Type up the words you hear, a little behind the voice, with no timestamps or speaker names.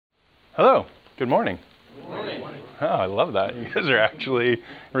Hello, good morning. Good morning. Oh, I love that. You guys are actually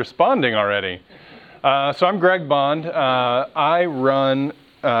responding already. So I'm Greg Bond. I run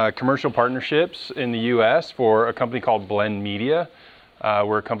commercial partnerships in the US for a company called Blend Media.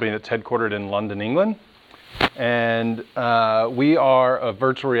 We're a company that's headquartered in London, England. And we are a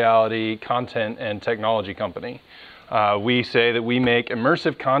virtual reality content and technology company. We say that we make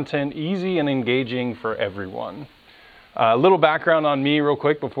immersive content easy and engaging for everyone. A little background on me real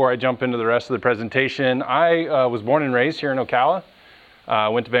quick before I jump into the rest of the presentation. I was born and raised here in Ocala.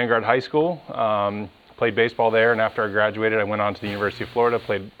 Went to Vanguard High School, played baseball there, and after I graduated I went on to the University of Florida,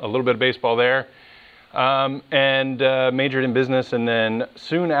 played a little bit of baseball there, and majored in business. And then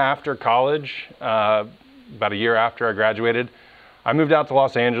soon after college, about a year after I graduated, I moved out to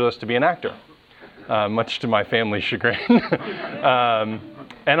Los Angeles to be an actor, much to my family's chagrin.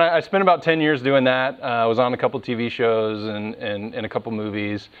 And I spent about 10 years doing that. I was on a couple TV shows and a couple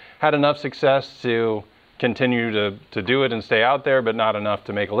movies. Had enough success to continue to do it and stay out there, but not enough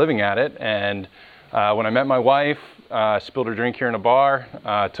to make a living at it. And when I met my wife, spilled her drink here in a bar,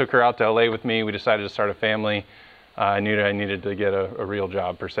 took her out to LA with me. We decided to start a family. I knew that I needed to get a real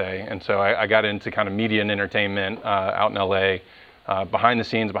job per se. And so I got into kind of media and entertainment out in LA, behind the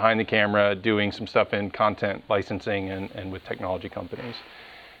scenes, behind the camera, doing some stuff in content licensing and with technology companies.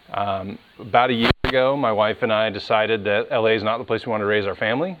 About a year ago, my wife and I decided that LA is not the place we want to raise our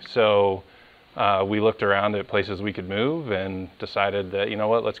family. So we looked around at places we could move and decided that, you know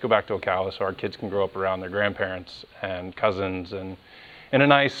what, let's go back to Ocala so our kids can grow up around their grandparents and cousins and in a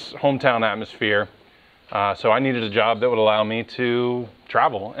nice hometown atmosphere. So I needed a job that would allow me to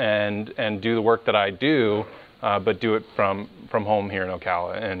travel and do the work that I do, but do it from home here in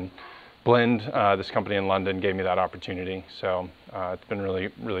Ocala. And Blend, this company in London, gave me that opportunity. So it's been really,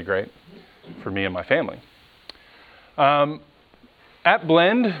 really great for me and my family. At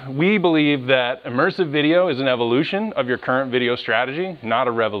Blend, we believe that immersive video is an evolution of your current video strategy, not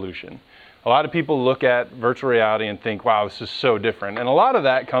a revolution. A lot of people look at virtual reality and think, wow, this is so different. And a lot of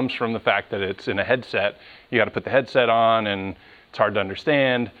that comes from the fact that it's in a headset. You got to put the headset on and it's hard to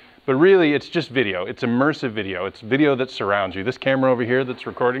understand. But really, it's just video. It's immersive video. It's video that surrounds you. This camera over here that's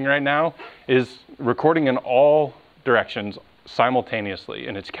recording right now is recording in all directions simultaneously,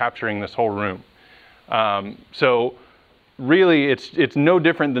 and it's capturing this whole room. So really, it's no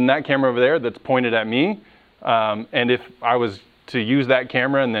different than that camera over there that's pointed at me. And if I was to use that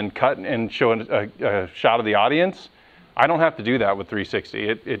camera and then cut and show a shot of the audience, I don't have to do that with 360.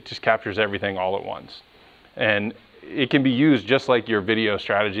 It just captures everything all at once. And it can be used just like your video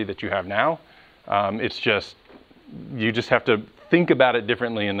strategy that you have now. It's just, you just have to think about it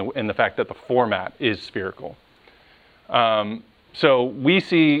differently in the fact that the format is spherical. So we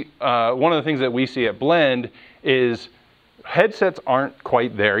see, one of the things that we see at Blend is headsets aren't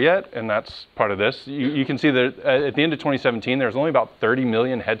quite there yet, and that's part of this. You can see that at the end of 2017, there's only about 30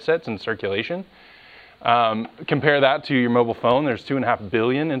 million headsets in circulation. Compare that to your mobile phone, there's 2.5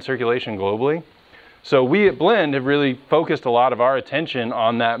 billion in circulation globally. So we at Blend have really focused a lot of our attention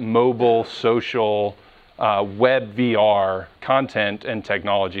on that mobile, social, web VR content and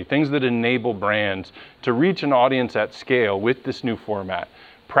technology, things that enable brands to reach an audience at scale with this new format.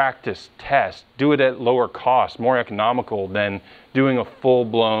 Practice, test, do it at lower cost, more economical than doing a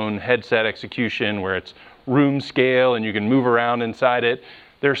full-blown headset execution where it's room scale and you can move around inside it.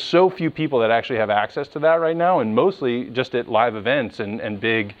 There's so few people that actually have access to that right now, and mostly just at live events and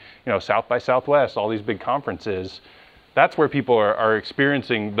big, South by Southwest, all these big conferences. That's where people are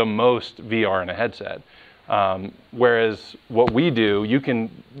experiencing the most VR in a headset. Whereas what we do, you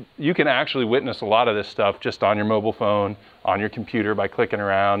can actually witness a lot of this stuff just on your mobile phone, on your computer by clicking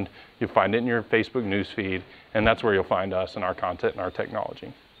around. You'll find it in your Facebook newsfeed, and that's where you'll find us and our content and our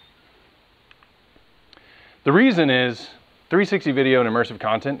technology. The reason is 360 video and immersive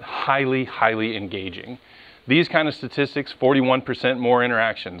content, highly, highly engaging. These kind of statistics, 41% more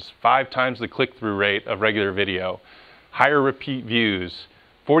interactions, 5 times the click-through rate of regular video, higher repeat views,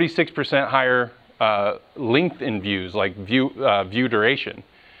 46% higher length in views, like view duration,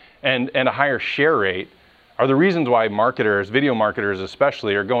 and a higher share rate are the reasons why marketers, video marketers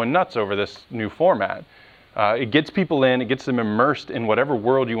especially, are going nuts over this new format. It gets people in, it gets them immersed in whatever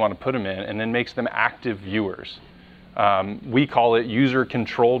world you want to put them in, and then makes them active viewers. We call it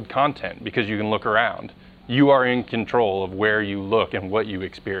user-controlled content because you can look around. You are in control of where you look and what you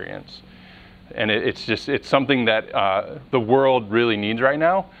experience. And it's something that the world really needs right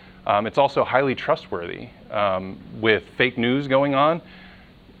now. It's also highly trustworthy. With fake news going on,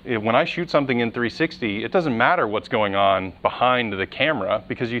 when I shoot something in 360, it doesn't matter what's going on behind the camera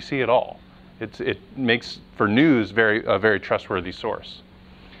because you see it all. It makes for news a very trustworthy source.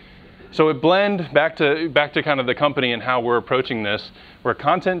 So at Blend, back to kind of the company and how we're approaching this, we're a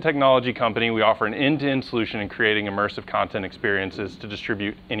content technology company. We offer an end-to-end solution in creating immersive content experiences to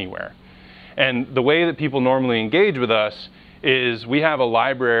distribute anywhere. And the way that people normally engage with us is we have a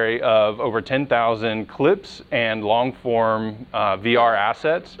library of over 10,000 clips and long-form VR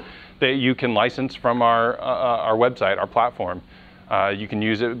assets that you can license from our website, our platform. You can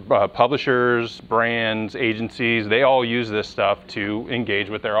use it, publishers, brands, agencies, they all use this stuff to engage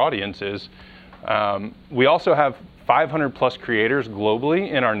with their audiences. We also have 500 plus creators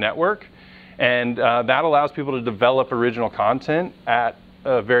globally in our network, and that allows people to develop original content at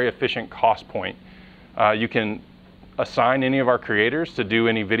a very efficient cost point. You can assign any of our creators to do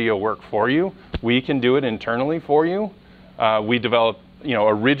any video work for you. We can do it internally for you. We develop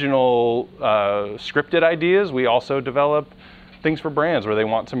original scripted ideas. We also develop things for brands where they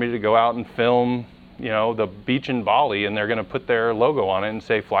want somebody to go out and film the beach in Bali, and they're going to put their logo on it and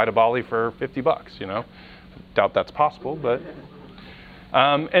say fly to Bali for $50. Doubt that's possible, but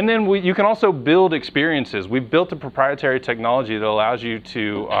and then you can also build experiences. We've built a proprietary technology that allows you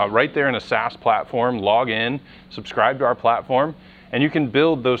to right there in a SaaS platform, log in, subscribe to our platform, and you can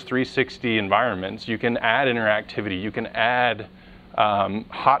build those 360 environments. You can add interactivity. You can add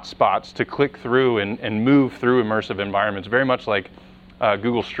hotspots to click through and move through immersive environments, very much like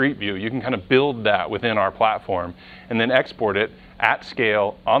Google Street View. You can kind of build that within our platform and then export it at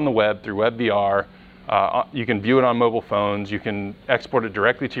scale on the web through WebVR. You can view it on mobile phones. You can export it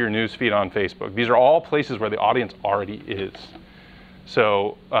directly to your news feed on Facebook. These are all places where the audience already is.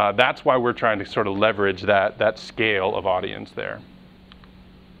 So that's why we're trying to sort of leverage that scale of audience there.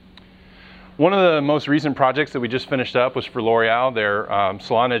 One of the most recent projects that we just finished up was for L'Oreal, their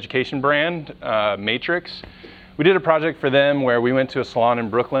salon education brand, Matrix. We did a project for them where we went to a salon in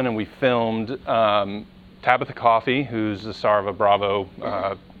Brooklyn and we filmed Tabitha Coffey, who's the star of a Bravo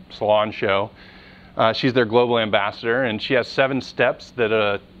salon show. She's their global ambassador, and she has 7 steps that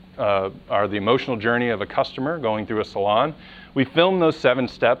are the emotional journey of a customer going through a salon. We filmed those 7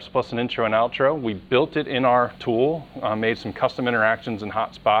 steps plus an intro and outro. We built it in our tool, made some custom interactions and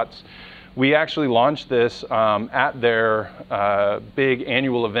hotspots. We actually launched this at their big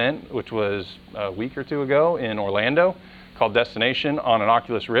annual event, which was a week or 2 ago in Orlando, called Destination, on an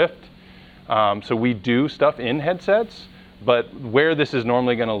Oculus Rift. So we do stuff in headsets, but where this is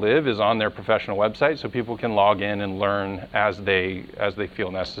normally going to live is on their professional website, so people can log in and learn as they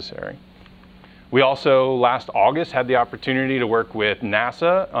feel necessary. We also, last August, had the opportunity to work with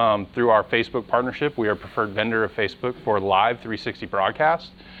NASA through our Facebook partnership. We are a preferred vendor of Facebook for live 360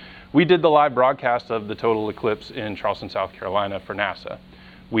 broadcasts. We did the live broadcast of the total eclipse in Charleston, South Carolina for NASA.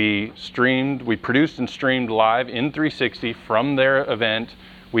 We produced and streamed live in 360 from their event.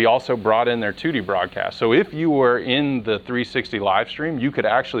 We also brought in their 2D broadcast. So if you were in the 360 live stream, you could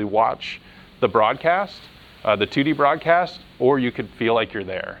actually watch the broadcast, the 2D broadcast, or you could feel like you're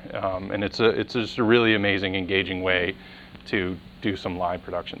there. And it's just a really amazing, engaging way to do some live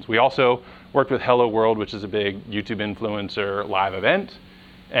productions. We also worked with Hello World, which is a big YouTube influencer live event.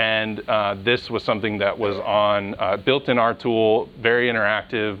 And this was something that was built in our tool, very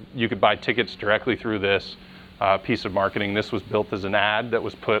interactive. You could buy tickets directly through this piece of marketing. This was built as an ad that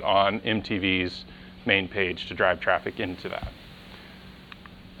was put on MTV's main page to drive traffic into that.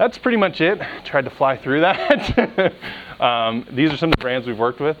 That's pretty much it. Tried to fly through that. These are some of the brands we've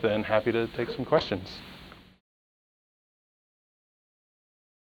worked with, and happy to take some questions.